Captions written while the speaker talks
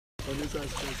this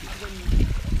aspect.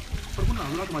 But we're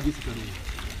not going to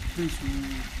Please, we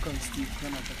can still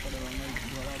kind of follow on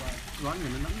run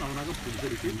and I'm not going to put the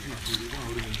things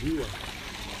in the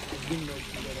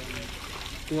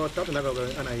Kuma tatu naga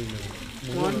ana ina.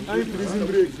 I'm prison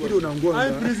break.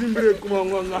 I'm prison break. Come on.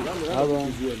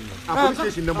 Police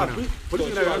station number.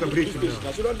 Police station naga break.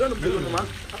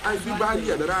 I see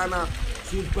bali ada rana.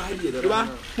 See bali ada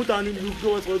rana. Mutani look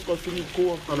towards what's called Philip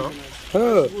Co. Hello.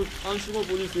 I'm sure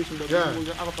police station. Yeah. I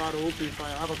have a fire, open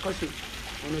fire. I have a caution.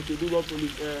 I need to do what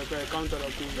police counter.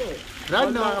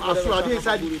 Right now, I saw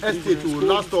inside estate to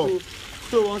last stop.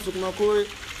 So once you come go.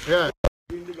 Yeah.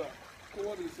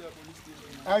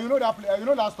 You know that place, you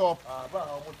know that stop?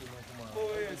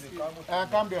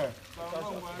 Come there.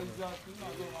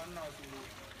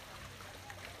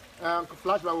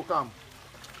 Flashback will come.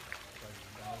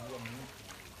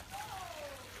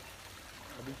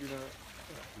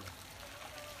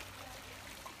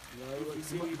 You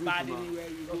see me bad anywhere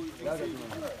you go.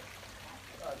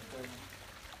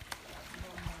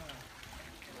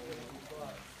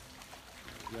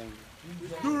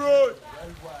 Do road.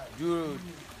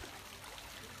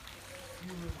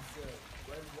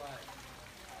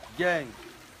 Gang.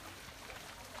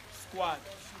 Squad.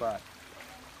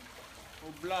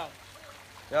 Black.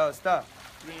 Yo, stop.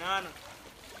 Rihanna.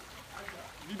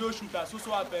 Video shooter,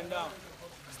 so up and down.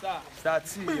 Start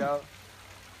T, yo.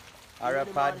 I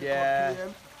rap there.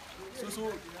 So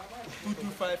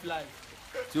 225 live.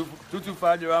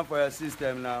 225 the run for your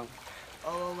system now.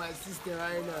 Oh, my sister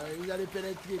right now. You got to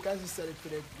penetrate. Can't you say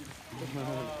penetrate?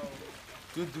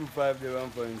 225 the run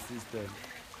for your system.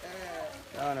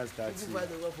 I understand. 225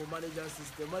 the run for manager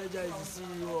system. Manager is the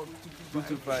CEO of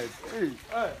 225. Hey.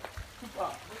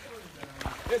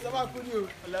 Hey, someone put you.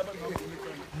 11 months.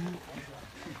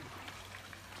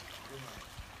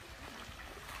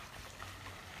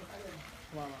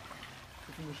 Mama,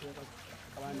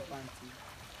 I fancy.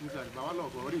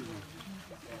 What is it?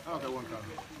 One car.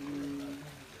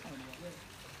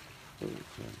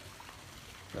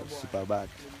 That's super bad.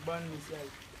 Burn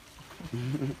myself.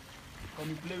 Come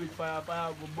you play with fire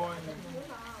go burn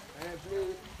you.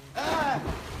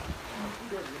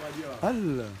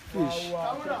 Allah, fish.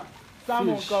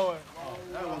 Salmon Fish. cover.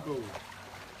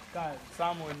 Guys,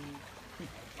 Salmon.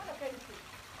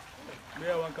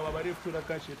 There one cover, but if to the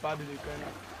catch it, paddle the kind.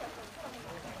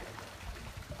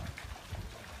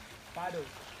 Paddle.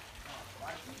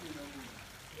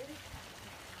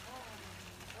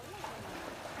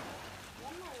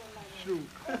 Shoe.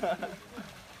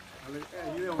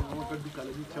 you don't want to do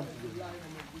color, you jump.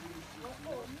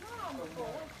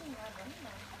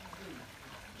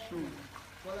 Shoe.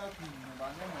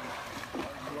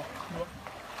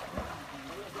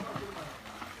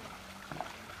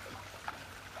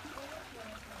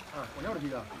 Whenever you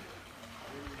go.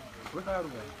 Where are you?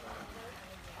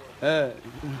 Hey,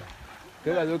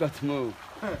 get look at smoke.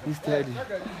 He's steady.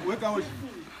 Where are you?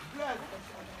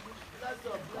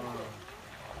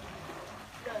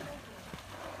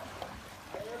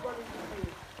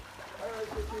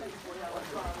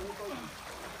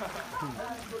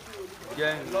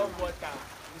 Gang. Love water.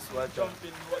 This water. Jump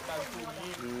in water too.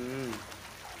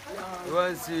 You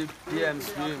want to see PM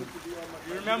swim?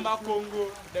 You remember Congo,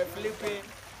 the Philippines?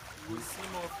 We see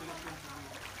more Philippines.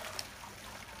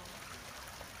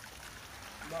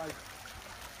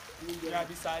 Yeah,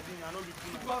 the sardine, I know the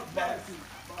tuna.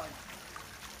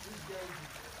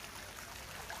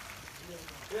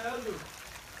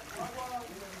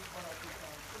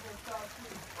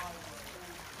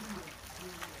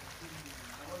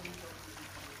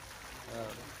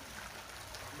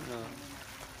 No,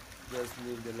 just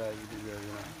live the life you deserve,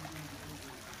 you know.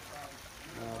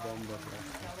 No, don't bother.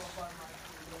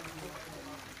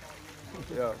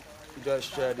 Yo, just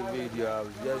share the video out.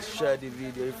 Just share the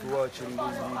video. If you're watching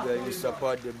this video, you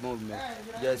support the movement.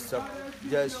 Just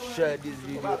share this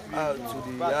video out to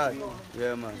the yard.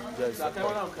 Yeah, man. Just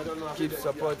support. Keep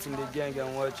supporting the gang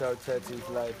and watch out 13th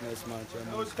live next month. Yeah,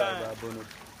 man.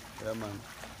 Yeah, man.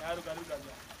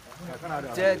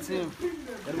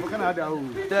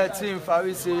 13th, I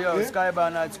will see yo,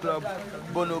 Skybar Night Club,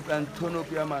 burn up and turn up,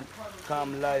 yeah man.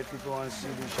 Come live if you want to see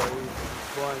the show, if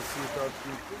you want to see top,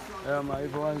 yeah man,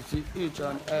 if you want to see each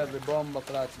and every bomber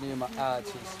class NIMA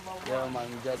artist, yeah man,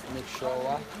 just make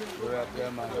sure you're up,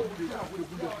 yeah man.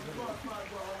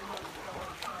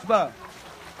 Super.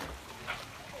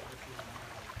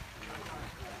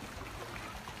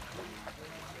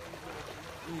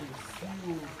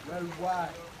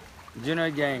 Junior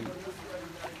gang.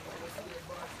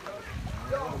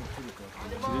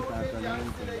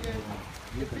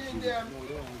 The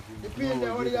pain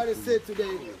there, what you gotta say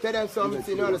today? Tell them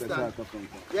something, you understand?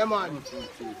 Yeah, man.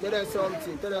 Tell them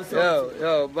something, tell them something.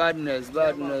 Yo, badness,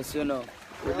 you know.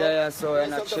 We're there, so we're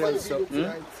not chill, so.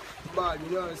 Bad,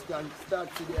 you understand?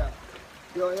 Start today.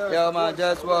 Yo, man,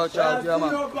 just watch out, yo,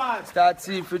 man. Start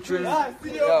see featuring.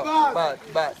 Yo, bad.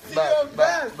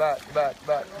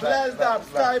 Bless them,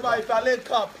 Sky by Talent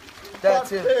Cup.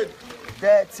 13.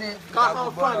 Can't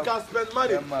have fun, can't spend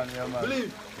money. Yeah, man.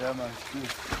 Believe. Yeah, man.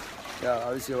 Yeah, I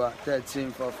will say what?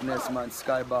 13th of next month,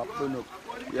 Sky Bar, pull up.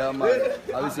 Yeah, man.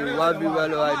 I will say what be well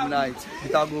right night.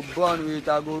 It a go burn with, it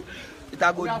a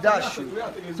go dash you.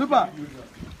 Super.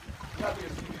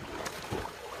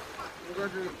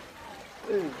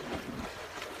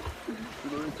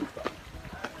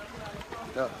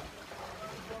 Yeah.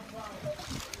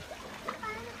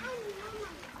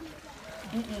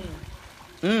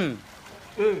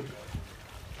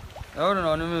 I don't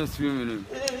know, I'm swimming.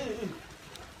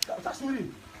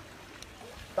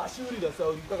 Tashuri da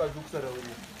sauri kaga duk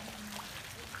sarauni.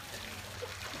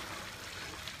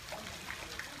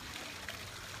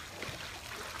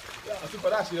 Ya, super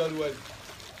dashi da ruwa.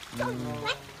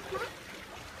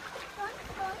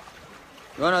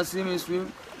 You wanna see me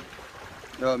swim?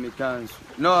 No, me can't swim.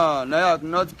 No, not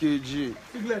KG.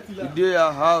 It's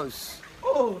your house.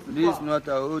 Oh, This is not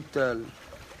a hotel.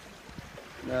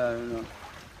 Yeah, you know.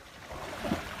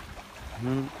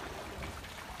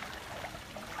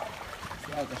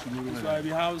 so I be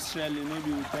house shelling,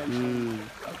 maybe we tell you.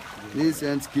 This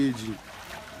ain't KG.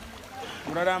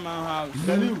 Brother man house.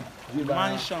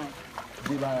 Mansion.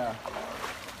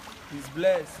 He's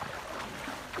blessed.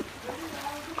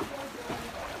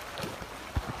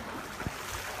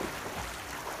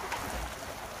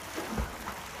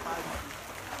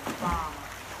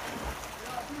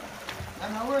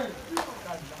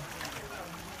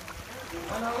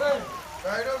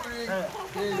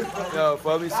 Yo,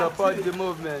 for me support the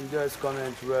movement, just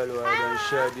comment well right and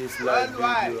share this live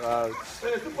video out.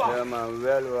 Yeah, man,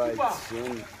 well right.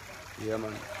 Yeah,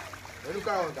 man.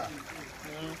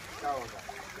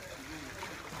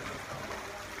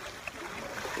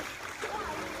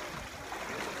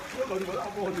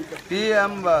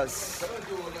 PM bus.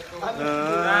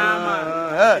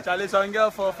 Man. Charlie, some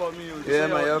girl fall for me. Yeah,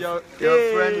 man, your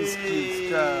friend is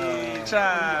kids.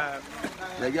 Child.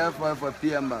 The girl fall for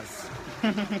PM bus.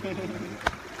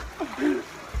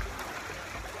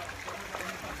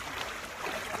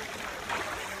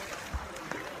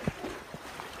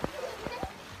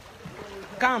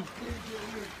 Come.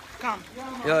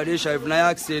 Yo, D-Sherif,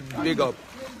 Nayak said big up.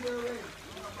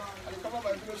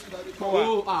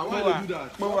 Why they do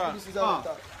that?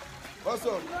 What's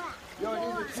up?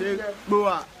 Say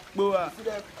boa.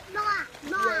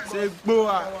 Say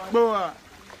boa.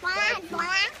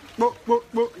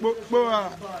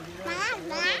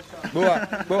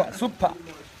 Boa. Super.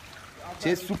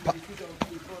 Say super.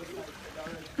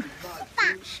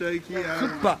 Shaky.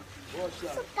 Super.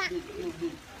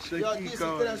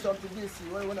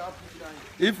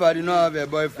 If I do not have a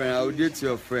boyfriend, I will date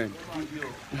your friend.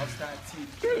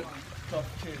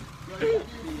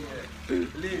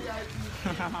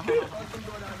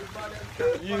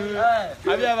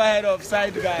 Have you ever heard of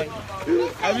side guy?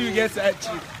 Have you get side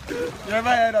chick? You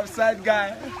ever heard of side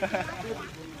guy?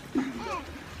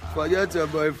 Forget your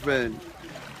boyfriend.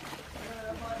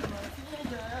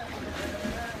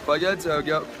 Forget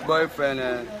your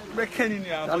boyfriend. Breaking in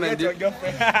here. Forget your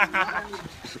girlfriend.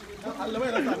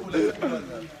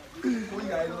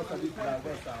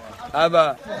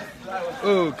 Aba.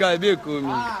 Oh, can be cool.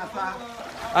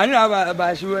 I know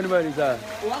about you anybody, sir.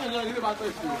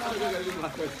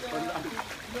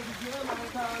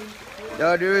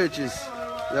 Yo, the riches.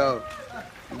 Yo.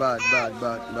 Bad.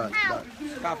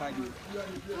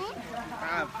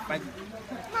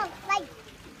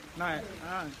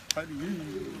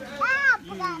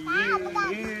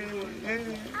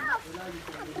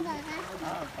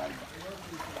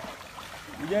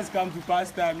 We just come to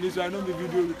pass time. This one, not the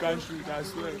video we can shoot, I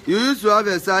swear. You used to have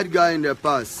a side guy in the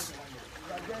past.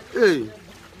 Hey.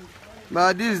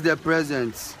 But this is the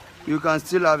present. You can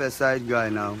still have a side guy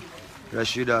now.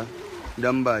 Rashida.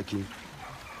 Dambaki.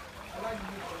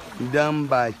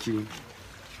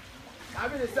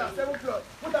 I'm in the 7 o'clock.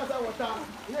 Put us out water.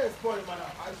 Here is spoiled, man.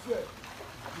 I swear.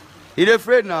 He's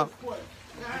afraid now.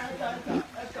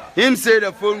 Him say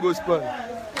the phone goes spoil.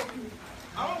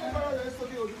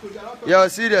 You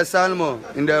see the salmon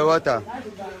in the water.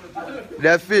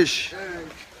 The fish.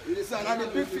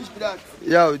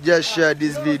 Yo, just share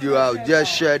this video out.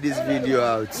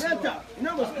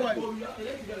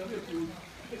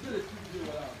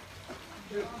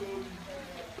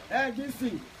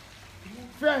 DC.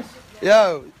 Fresh.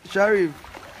 Yo, Sherif.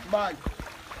 Bye.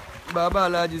 Baba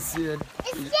Alaji said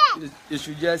you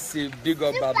should just say big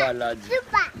up Baba Alaji.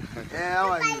 Yeah, how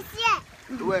are you?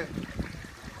 Where?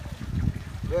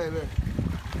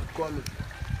 Call me.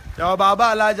 Yo, Baba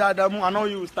Alaji Adamu, I know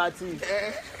you starting.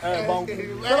 Yeah,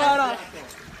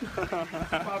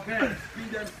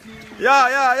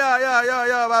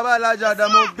 Baba Alaji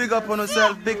Adamu, big up on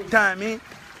yourself, big time, eh?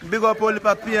 Big up all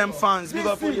the PM fans, big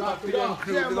up all the PM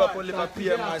crew, big up all the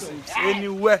PM massives.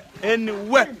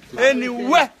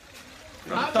 Anywhere.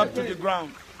 From top to the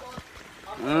ground.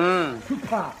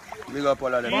 Big up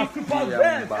all of them.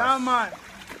 Yeah, man.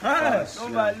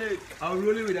 Don't violate. I'm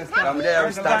rolling with the star. I'm there,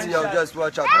 we start here, just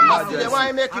watch out. They want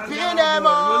to make you pin them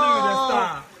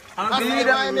all. They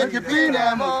want to make you pin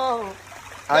them all.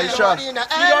 Aisha.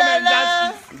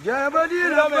 Get your body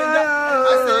in a fire.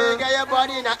 I say, get your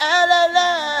body in a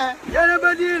LLA. Get your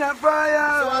body in a fire.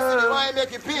 So I say, they want to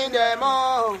make you pin them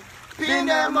all. Pin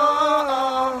them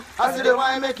all. I say, they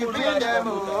want to make you pin them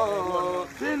all.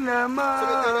 Pin them So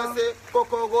all. they say,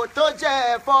 Coco go to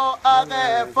jail for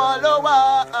a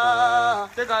follower.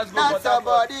 That's a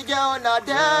body girl, not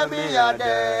there, me a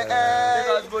day.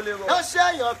 Don't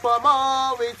share your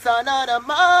promo with another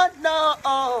man, no.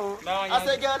 I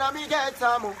say, girl, let me get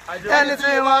some.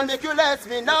 Anything you want, make you let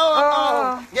me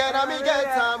know. Girl, let me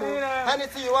get some.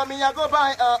 Anything you want me, I go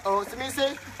buy. So me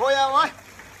say, oh yeah, why?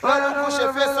 Don't push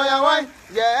your face on your wine.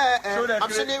 Yeah,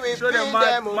 actually we pay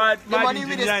them. The money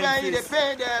we spend, they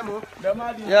pay them.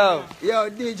 Yo,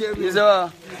 DJ,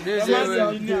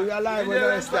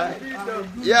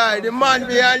 yeah, the man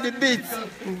behind the beat.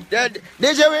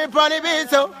 DJ we on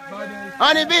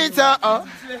the beat,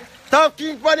 Top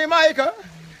King on the mic.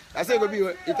 I say it go be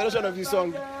introduction of the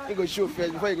song. You go show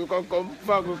first before you go come.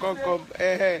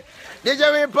 DJ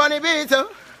we on the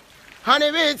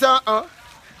beat,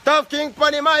 Top King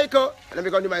on the mic. Let me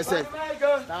come to myself.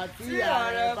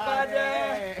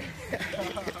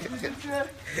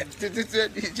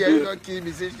 DJ don't kill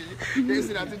me.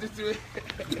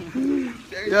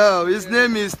 Yo, his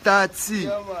name is Tati.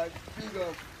 Yeah, man. Big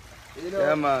up. You know,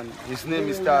 Yeah, man. His name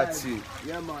is Tati.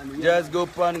 Yeah, man. Yeah. Just go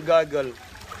on Google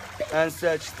and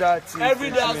search Tati. Every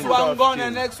day as one born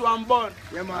and next one born.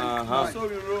 Yeah, man. So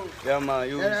we roll. Yeah, man.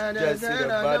 You just see the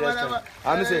baddest one.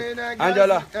 I'm saying,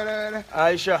 Angela,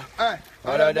 Aisha.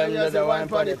 All of them just the one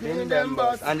for the pin them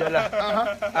boss. Angela,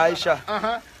 Aisha.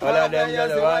 All of them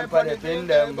just the one for the pin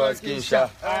them boss. Kinsha,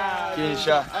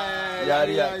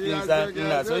 Yaria, Kinsa,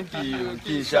 Nason Kiyo,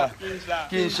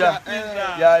 Kinsha,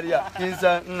 Yaria,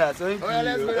 Kinsa, Nason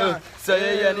Kiyo. So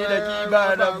you need a key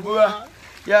by the boa.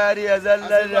 Yaria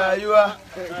Zalla Rayuwa,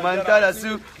 Mantala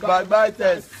Su,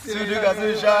 Bagbaites, Suduka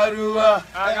Su Sharua,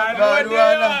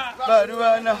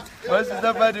 Baruana, what's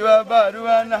the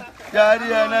Baruana,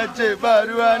 Yaria Nache,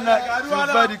 Baruana,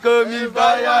 somebody call me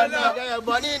Bayana,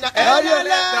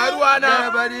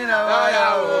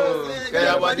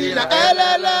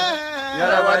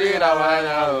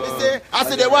 I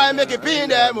see the wine make it pin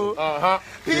them.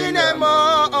 Pin them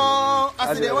all.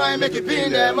 I see the wine make it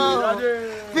pin them all.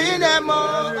 Pin them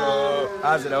all.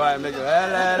 I see the wine make it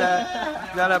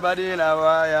Yalabadi in a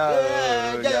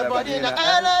wire. Get your body in a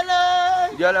LLA.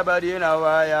 Yalabadi in a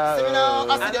wire. See me now,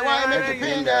 I see the wine make it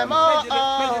pin them all.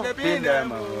 Pin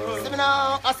them all. See me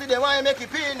now, I see the wine make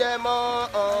it pin them all.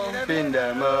 Pin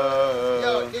them all.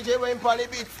 Yo, DJ Wayne Polly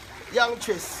beat, Young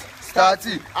Tris.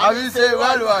 Starty, I will say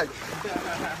worldwide.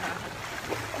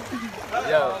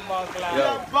 Yo,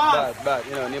 bad.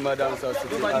 You know, NIMA dancehall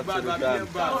city, absolute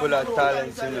full of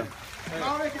talent, you know.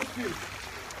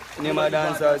 NIMA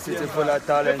dancehall city full of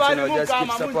talent, you know. Just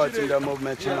keep supporting the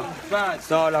movement, you know. It's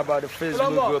not all about the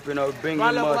Facebook group, you know,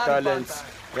 bringing more talents.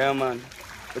 Yeah, man.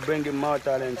 We're bringing more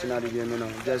talent in the game, you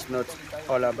know. Just not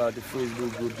all about the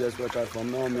Facebook group. Just watch out for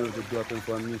more music dropping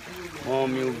from me, more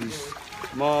movies,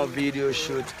 more video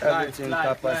shoots, everything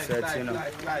Papa said, you know.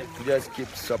 Just keep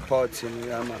supporting,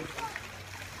 yeah, man.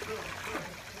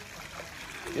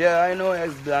 Yeah, I know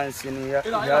he's dancing. He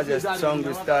has a song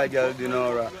with Star Girl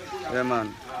Dinora. Yeah,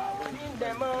 man.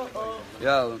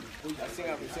 Yo,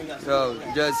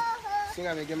 just sing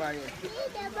at me, get my ear.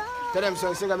 Tell them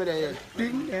song, sing at me there.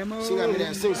 Sing at me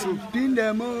there, sing. Sing,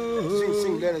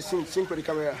 let us sing for the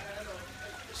camera.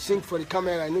 Sing for the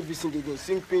camera, I know if you sing again.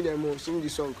 Sing, pin them more, sing the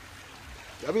song.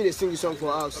 I mean, they sing the song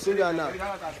for us. Sing that now.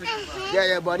 Get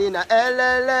your body in a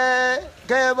LLA.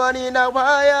 Get your body in a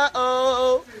wire,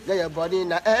 oh. Get your body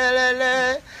in a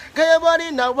LLA. Get your body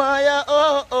in a wire,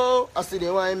 oh. I see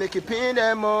the wine make you pin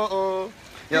them, oh.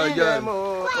 Yo, girl,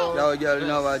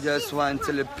 no, I just want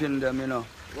to pin them, you know.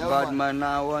 Bad man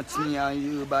now wants me and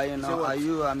you, but you know, are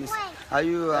you a me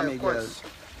girl?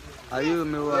 Are you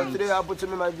me one? Today I put to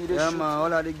me my video Yeah, shoot. man,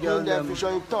 all of the girls them for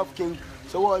showing tough king.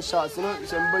 So watch shots, you know,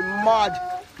 it's a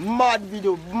mad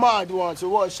video, mad one. So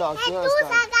watch shots, you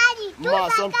understand?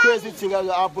 Man, some crazy thing that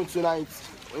will happen tonight,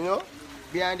 you know?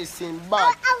 Behind the scene,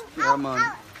 bad. Yeah,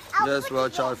 man. Just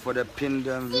watch out for the pin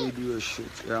them video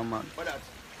shoot. Yeah, man.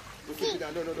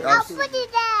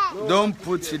 Don't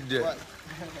put it there.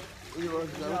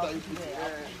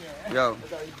 Yo,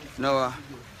 Noah.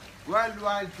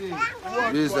 Worldwide thing.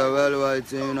 This is a worldwide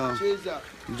thing, you know.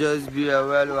 Just be a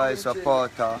worldwide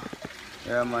supporter.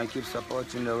 Yeah, man, keep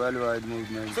supporting the worldwide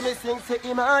movement. So me sing say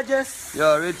images.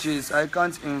 Yo, Riches, I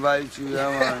can't invite you, yeah,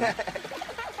 man.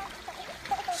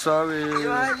 Sorry,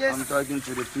 I'm talking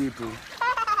to the people.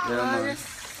 Yeah, man.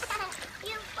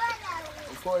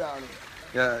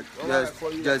 Yeah,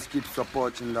 just keep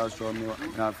supporting. That's what I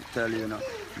have to tell you, now.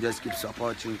 Just keep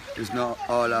supporting. It's not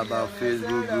all about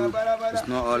Facebook group. It's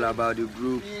not all about the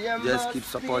group. Just keep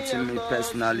supporting me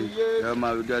personally. Yeah,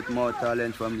 man, we get more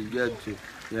talent from the get-go.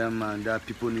 Yeah, man, that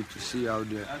people need to see out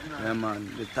there. Yeah, man,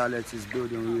 the talent is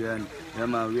building here. And yeah,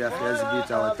 man, we have to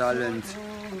exhibit our talent.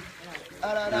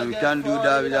 And we can't do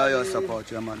that without your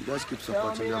support, yeah, man. Just keep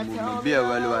supporting the movement. Be a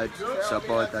worldwide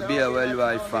supporter, be a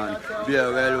worldwide fan, be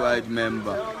a worldwide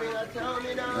member.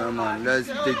 Yeah, man, let's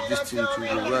take this thing to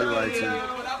the worldwide thing.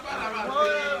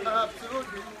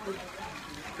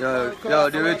 Yo,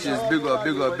 the Riches, big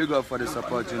up for the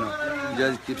support, you know.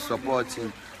 Just keep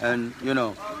supporting. And, you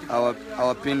know,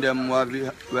 our Pin Them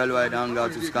Worldwide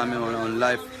Hangout is coming on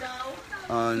live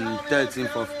on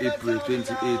 13th of April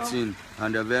 2018,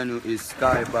 and the venue is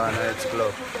Sky Bar Night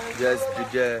Club. Just be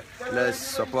there. Let's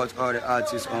support all the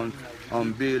artists on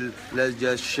bill. Let's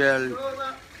just share,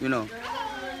 you know.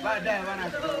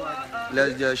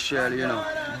 Let's just share, you know,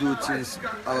 do things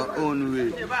our own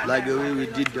way, like the way we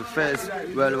did the first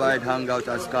worldwide hangout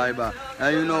at Sky Bar.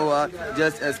 And you know what?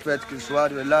 Just expect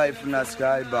Kiswad live in a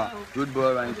Sky Bar, Good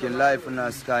Boy Ranking live in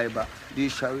a Sky Bar,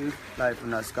 D-Sherif live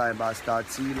in a Sky Bar, Star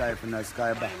T live in a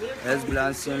Sky Bar, S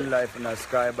Glancing live in a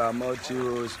Sky Bar, Multi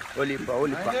Rose,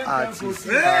 Olipa artists,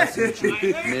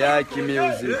 Miyaki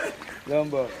music,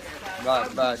 Lumbo.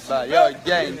 Bad. Yo,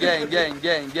 gang.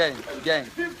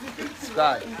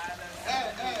 Sky.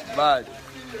 Bad.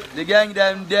 The gang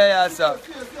them there, so,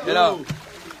 you know,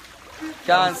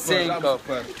 can't sync up.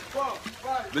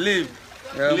 Believe.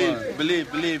 Yeah,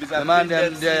 Believe. It's a man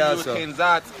them there, so.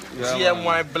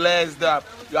 GM1 blessed up.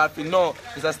 You have to know,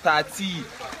 it's a Star T.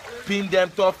 Pin Them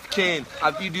Tough King.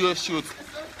 A video shoot.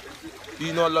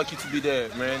 You're not lucky to be there,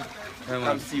 man.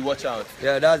 Come see, watch out.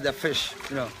 Yeah, that's the fish,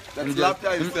 you know. That's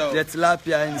Tilapia himself. That's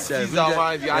Tilapia himself. He's our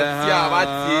man, the auntie,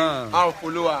 I'm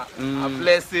follower. I'm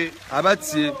blessed.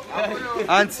 Auntie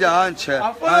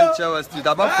was street.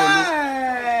 About follow.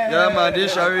 Yeah, man,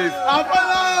 D-Sherif.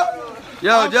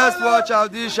 Yo, just watch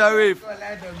out, D-Sherif.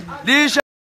 D-Sherif.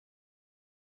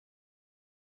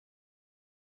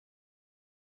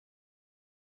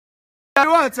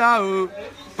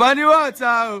 Pani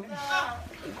water.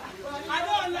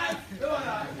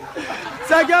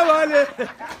 Second one.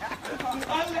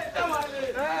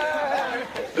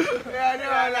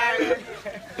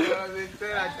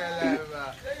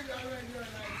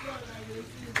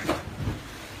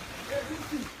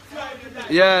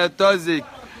 Yeah, Toxic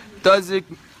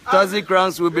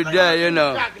rounds will be there, you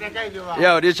know.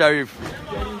 Yeah, D-Sherif.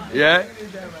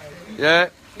 Yeah,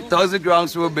 Toxic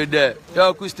rounds will be there.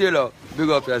 Yo, Kustilo, big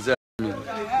up yourself.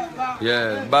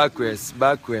 Yeah, backwards.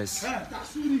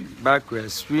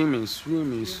 Swimming.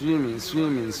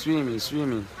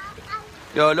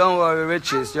 Yo, don't worry,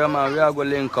 Riches. Yo, man, we are going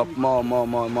to link up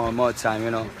more time, you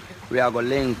know. We are going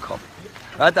to link up.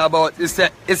 What about, it's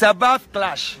a bath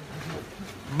clash.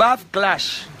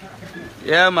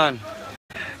 Yeah, man.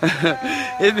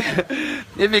 if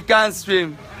you can't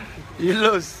swim, you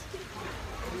lose.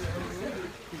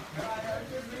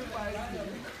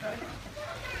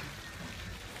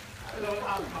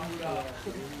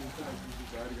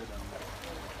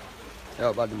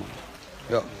 Yo, bad man.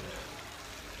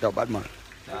 Yo, bad man.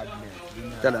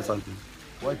 Tell us something.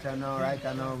 Watch out now, right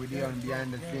now, we're there on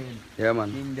behind the scene. Yeah, man.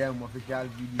 In them official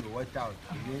video, watch out.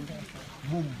 Again.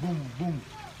 Boom.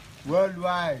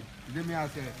 Worldwide. Give me a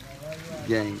say.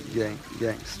 Gang.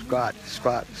 Squad.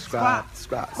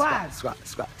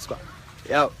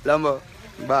 Yo, Lambo,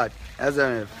 bad.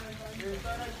 SMF.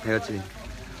 Healthy.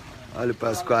 All the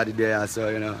past squad there, so,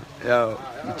 you know. Yo,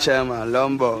 chairman,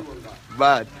 Lambo,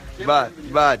 bad.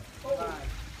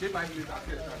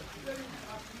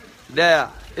 There.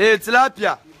 Hey,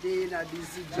 Tilapia.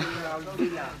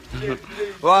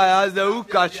 Why has the hook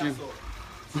catch you?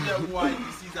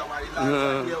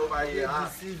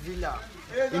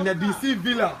 In the DC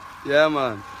Villa. Yeah,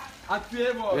 man.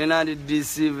 We're not the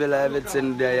DC Villa,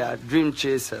 everything there, yeah. Dream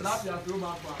chasers.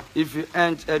 If you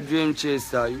ain't a dream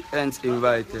chaser, you ain't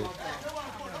invited.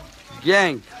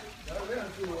 Gang.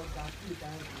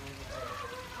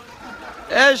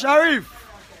 Hey, Sherif.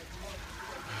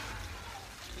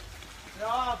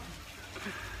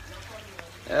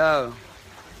 Yeah.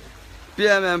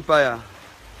 PM Empire.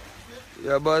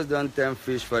 Your boss don't turn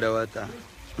fish for the water.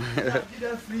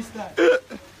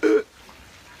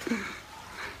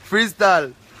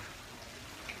 Freestyle.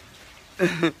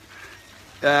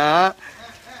 Yeah.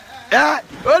 Yeah.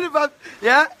 Oliver.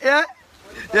 Yeah.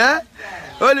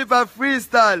 Oliver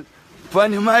freestyle.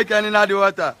 Put the mic and in the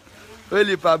water.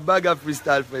 Oliver bag of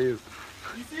freestyle for you.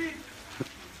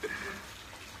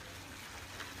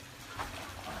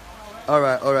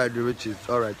 Alright, the riches.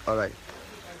 Alright.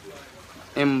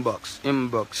 Inbox.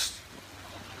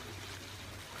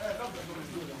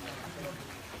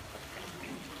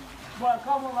 Boy,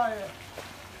 come over here.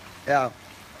 Yeah.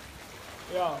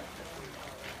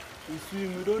 You swim,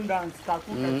 we don't dance.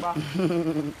 Taku kekpa.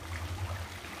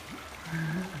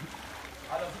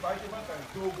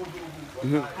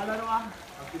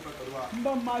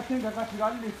 Mba marching kaka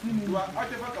chirali le sini.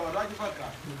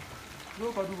 Go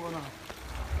kadu bona.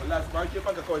 Wallahi, ba ke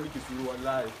faka kawai nake suru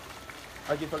wallahi.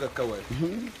 Ake faka kawai.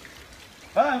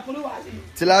 Ah, kulu wasi.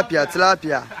 Tilapia.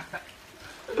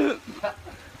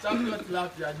 Champion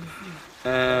tilapia DC.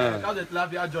 How's the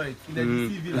tilapia joint in the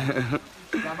DC villa?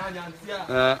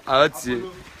 Out here.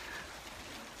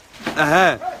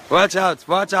 Watch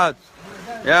out.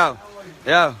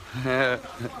 Yeah.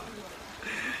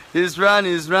 He's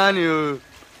running.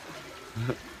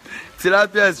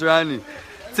 Tilapia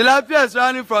is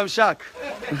running from shark.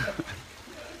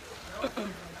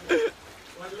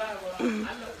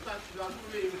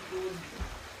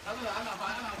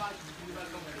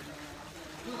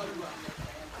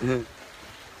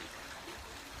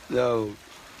 Yo,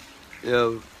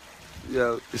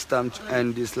 it's time to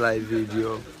end this live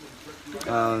video.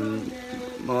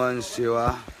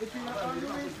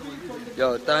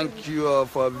 Yo, thank you all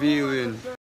for viewing.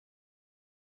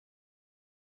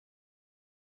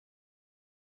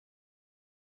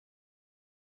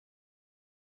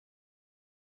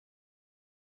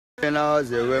 You know,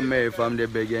 they were made from the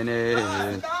beginning.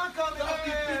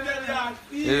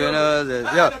 You know, the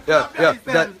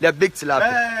big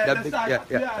tilapia. The big,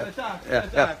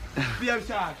 yeah.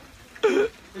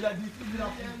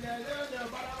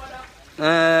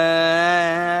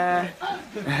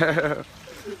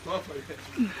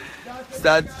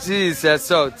 That is a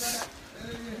salt.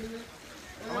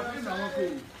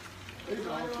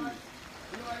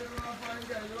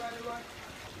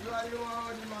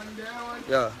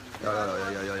 Yeah.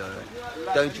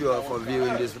 Thank you all for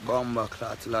viewing this bomber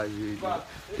class live video.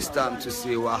 It's time to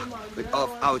see what with off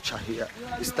oucha here.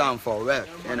 It's time for work,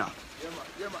 you know.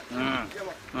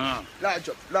 Large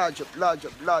up.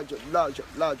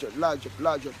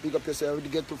 Big up yourself, every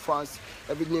get to France.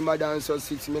 Every NIMA dancehall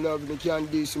city. Me love me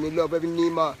can't this. Me love every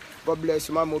NIMA. God bless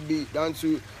you, Mama B. Down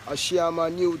to Ashiyama,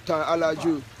 Newtown,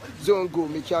 Alaju, Zongo.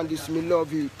 Me can't this. Me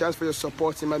love you. Thanks for your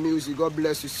support in my music. God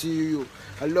bless you. See you.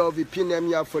 I love you.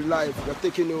 PNM for life. You're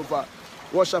taking over.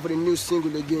 Watch out for the new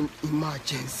single again.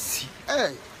 Emergency.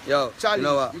 Hey. Yo, Charlie, you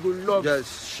know what? you go love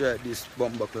just share this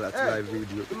bomber class live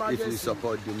video if you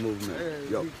support the movement.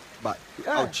 Yo, bye.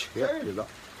 Ouch. Yeah, you go.